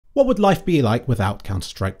What would life be like without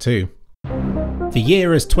Counter-Strike 2? The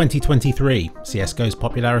year is 2023. CSGO's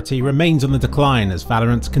popularity remains on the decline as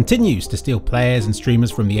Valorant continues to steal players and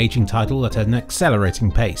streamers from the aging title at an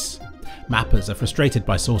accelerating pace. Mappers are frustrated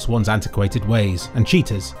by Source 1's antiquated ways, and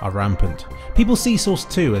cheaters are rampant. People see Source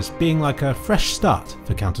 2 as being like a fresh start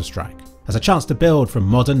for Counter-Strike, as a chance to build from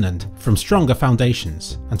modern and from stronger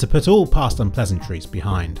foundations, and to put all past unpleasantries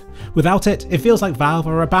behind. Without it, it feels like Valve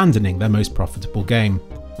are abandoning their most profitable game,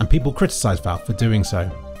 and people criticise Valve for doing so.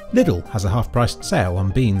 Lidl has a half-priced sale on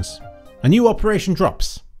beans. A new operation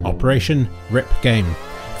drops, Operation Rip Game,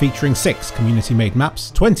 featuring 6 community-made maps,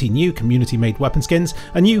 20 new community-made weapon skins,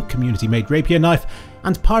 a new community-made rapier knife,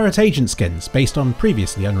 and pirate agent skins based on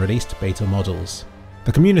previously unreleased beta models.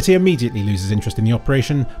 The community immediately loses interest in the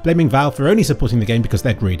operation, blaming Valve for only supporting the game because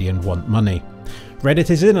they're greedy and want money. Reddit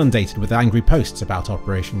is inundated with angry posts about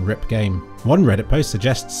Operation Rip Game. One Reddit post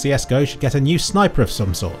suggests CSGO should get a new sniper of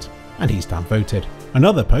some sort, and he's downvoted.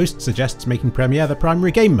 Another post suggests making Premiere the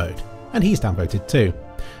primary game mode, and he's downvoted too.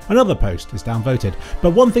 Another post is downvoted,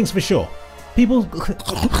 but one thing's for sure, people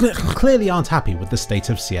clearly aren't happy with the state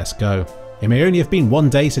of CSGO. It may only have been one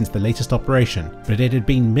day since the latest operation, but it had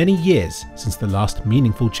been many years since the last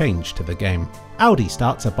meaningful change to the game. Audi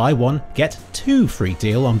starts a buy one, get 2 free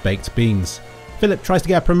deal on baked beans. Philip tries to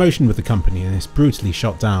get a promotion with the company and is brutally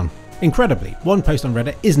shot down. Incredibly, one post on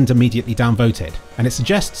Reddit isn't immediately downvoted, and it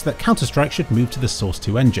suggests that Counter-Strike should move to the Source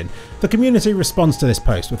 2 engine. The community responds to this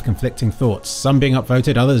post with conflicting thoughts, some being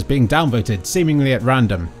upvoted, others being downvoted, seemingly at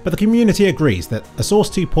random. But the community agrees that a Source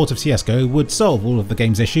 2 port of CSGO would solve all of the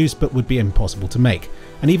game's issues, but would be impossible to make.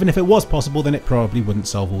 And even if it was possible, then it probably wouldn't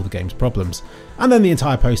solve all the game's problems. And then the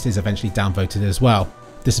entire post is eventually downvoted as well,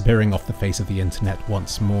 disappearing off the face of the internet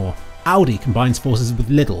once more. Audi combines forces with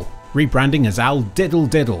Lidl, rebranding as Al Diddle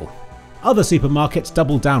Diddle. Other supermarkets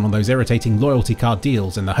double down on those irritating loyalty card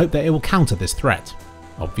deals in the hope that it will counter this threat.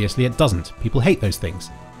 Obviously it doesn't, people hate those things,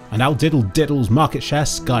 and Al Diddle Diddle's market share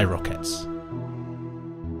skyrockets.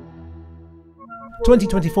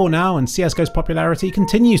 2024 now, and CSGO's popularity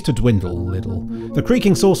continues to dwindle a little. The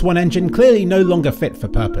creaking Source 1 engine clearly no longer fit for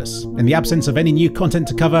purpose. In the absence of any new content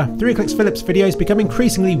to cover, 3Clicks Phillips' videos become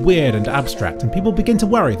increasingly weird and abstract, and people begin to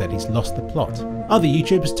worry that he's lost the plot. Other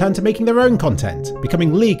YouTubers turn to making their own content,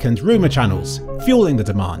 becoming leak and rumour channels, fueling the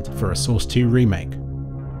demand for a Source 2 remake.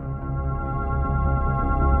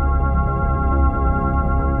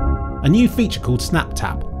 A new feature called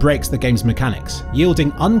SnapTap breaks the game's mechanics,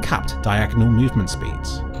 yielding uncapped diagonal movement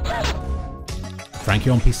speeds. Frankie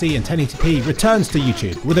on PC and 1080p returns to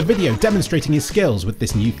YouTube with a video demonstrating his skills with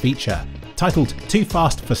this new feature. Titled Too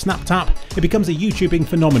Fast for SnapTap, it becomes a YouTubing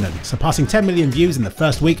phenomenon, surpassing 10 million views in the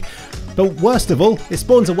first week. But worst of all, it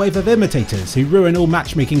spawns a wave of imitators who ruin all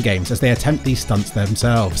matchmaking games as they attempt these stunts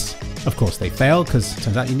themselves. Of course they fail, because it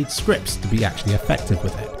turns out you need scripts to be actually effective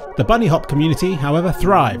with it. The bunny hop community, however,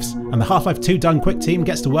 thrives, and the Half-Life 2 Done Quick team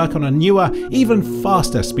gets to work on a newer, even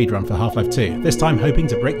faster speedrun for Half-Life 2, this time hoping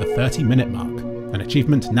to break the 30-minute mark. An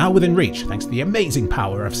achievement now within reach thanks to the amazing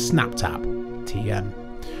power of SnapTap, TM.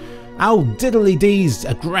 Al Diddly D's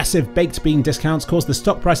aggressive baked bean discounts cause the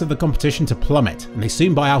stock price of the competition to plummet, and they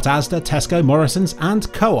soon buy out Asda, Tesco, Morrison's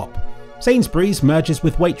and Co-op. Sainsbury's merges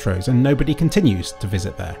with Waitrose and nobody continues to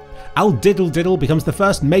visit there. Al Diddle Diddle becomes the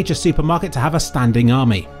first major supermarket to have a standing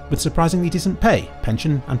army, with surprisingly decent pay,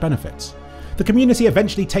 pension and benefits. The community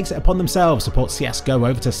eventually takes it upon themselves to port CSGO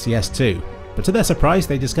over to CS2, but to their surprise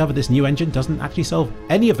they discover this new engine doesn't actually solve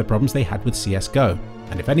any of the problems they had with CSGO,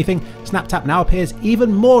 and if anything, SnapTap now appears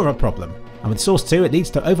even more of a problem, and with Source 2 it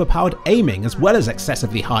leads to overpowered aiming as well as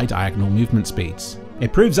excessively high diagonal movement speeds.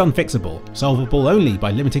 It proves unfixable, solvable only by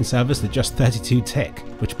limiting servers to just 32 tick,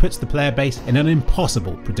 which puts the player base in an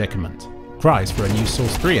impossible predicament. Cries for a new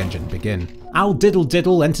Source 3 engine begin. Al Diddle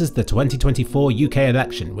Diddle enters the 2024 UK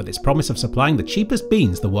election with its promise of supplying the cheapest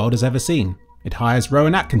beans the world has ever seen. It hires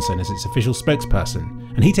Rowan Atkinson as its official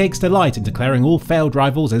spokesperson, and he takes delight in declaring all failed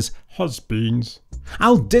rivals as has-beens.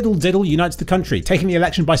 Al Diddle Diddle unites the country, taking the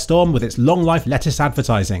election by storm with its long-life lettuce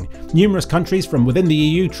advertising. Numerous countries from within the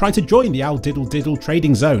EU try to join the Al Diddle Diddle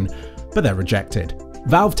trading zone, but they're rejected.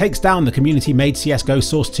 Valve takes down the community-made CSGO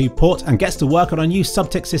Source 2 port and gets to work on a new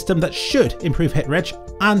subtick system that should improve hit reg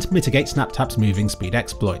and mitigate SnapTap's moving speed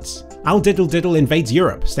exploits. Al Diddle Diddle invades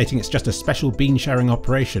Europe, stating it's just a special bean-sharing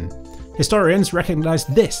operation. Historians recognise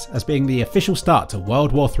this as being the official start to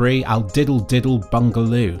World War III Al Diddle Diddle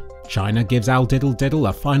Bungaloo. China gives Al Diddle Diddle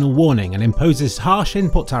a final warning and imposes harsh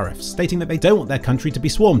import tariffs, stating that they don't want their country to be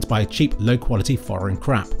swarmed by cheap, low-quality foreign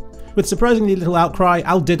crap. With surprisingly little outcry,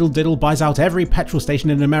 Al Diddle Diddle buys out every petrol station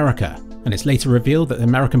in America, and it's later revealed that the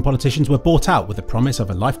American politicians were bought out with the promise of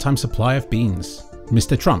a lifetime supply of beans.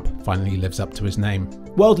 Mr. Trump finally lives up to his name.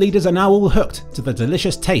 World leaders are now all hooked to the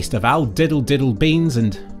delicious taste of Al Diddle Diddle beans,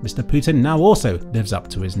 and Mr. Putin now also lives up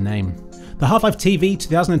to his name. The Half-Life TV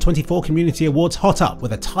 2024 Community Awards hot up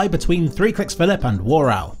with a tie between 3kliksphilip and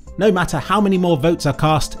WarOwl. No matter how many more votes are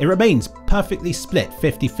cast, it remains perfectly split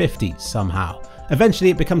 50-50 somehow. Eventually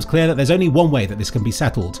it becomes clear that there's only one way that this can be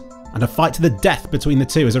settled, and a fight to the death between the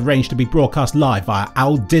two is arranged to be broadcast live via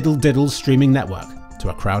Al Diddle Diddle's streaming network to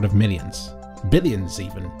a crowd of millions. Billions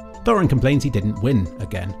even. Thorin complains he didn't win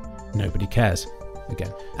again. Nobody cares.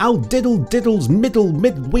 Again. Al Diddle Diddle's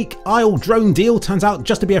midweek Isle drone deal turns out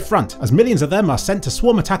just to be a front, as millions of them are sent to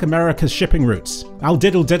swarm attack America's shipping routes. Al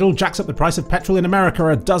Diddle Diddle jacks up the price of petrol in America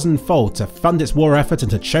a dozenfold to fund its war effort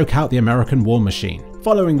and to choke out the American war machine.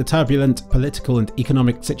 Following the turbulent political and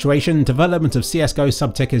economic situation, development of CSGO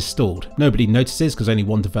subtick is stalled. Nobody notices because only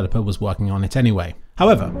one developer was working on it anyway.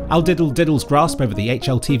 However, Al Diddle Diddle's grasp over the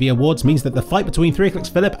HLTV awards means that the fight between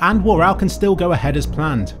 3kliksphilip and WarOwl can still go ahead as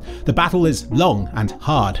planned. The battle is long and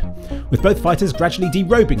hard, with both fighters gradually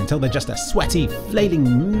derobing until they're just a sweaty,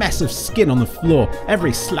 flailing mess of skin on the floor,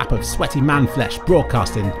 every slap of sweaty man flesh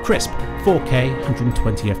broadcast in crisp 4K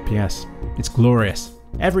 120 FPS. It's glorious.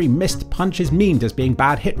 Every missed punch is memed as being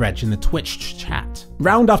bad hit reg in the Twitch chat.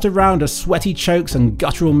 Round after round of sweaty chokes and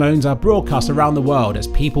guttural moans are broadcast around the world as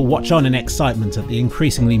people watch on in excitement at the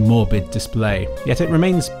increasingly morbid display. Yet it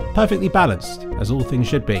remains perfectly balanced, as all things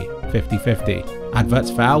should be, 50-50.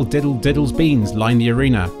 Adverts for Al Diddle Diddle's beans line the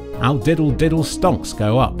arena. Al Diddle Diddle's stonks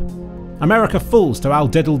go up. America falls to Al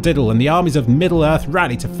Diddle Diddle, and the armies of Middle-earth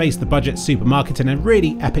rally to face the budget supermarket in a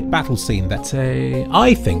really epic battle scene that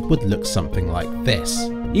I think would look something like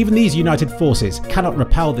this. Even these united forces cannot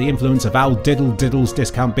repel the influence of Al Diddle Diddle's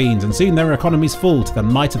discount beans, and soon their economies fall to the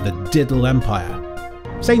might of the Diddle Empire.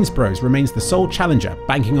 Sainsbury's remains the sole challenger,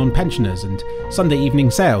 banking on pensioners and Sunday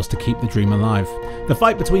evening sales to keep the dream alive. The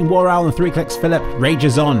fight between WarOwl and 3kliksphilip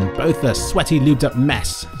rages on, both a sweaty lubed up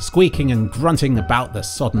mess, squeaking and grunting about the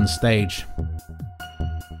sodden stage.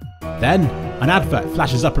 Then, an advert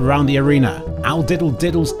flashes up around the arena. Al Diddle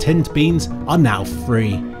Diddle's tinned beans are now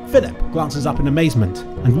free. Philip glances up in amazement,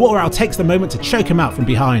 and WarOwl takes the moment to choke him out from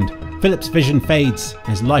behind. Philip's vision fades,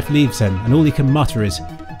 his life leaves him, and all he can mutter is,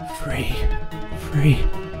 "Free. Free."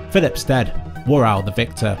 Philip's dead, WarOwl the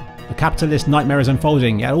victor. A capitalist nightmare is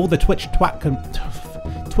unfolding, yet all the Twitch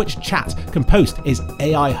chat can post is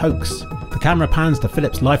AI hoax. The camera pans to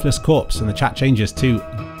Philip's lifeless corpse and the chat changes to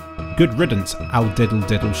 "Good riddance, Al Diddle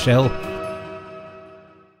Diddle shill."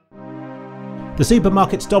 The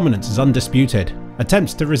supermarket's dominance is undisputed.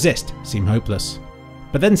 Attempts to resist seem hopeless.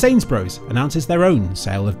 But then Sainsbury's announces their own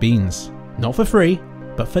sale of beans. Not for free,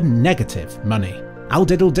 but for negative money. Al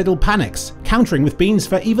Diddle Diddle panics, countering with beans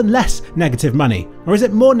for even less negative money. Or is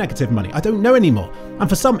it more negative money? I don't know anymore. And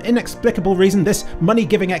for some inexplicable reason, this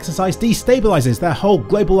money-giving exercise destabilises their whole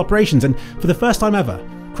global operations, and for the first time ever,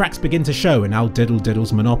 cracks begin to show in Al Diddle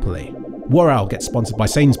Diddle's monopoly. WarOwl gets sponsored by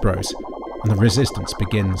Sainsbury's, and the resistance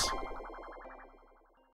begins.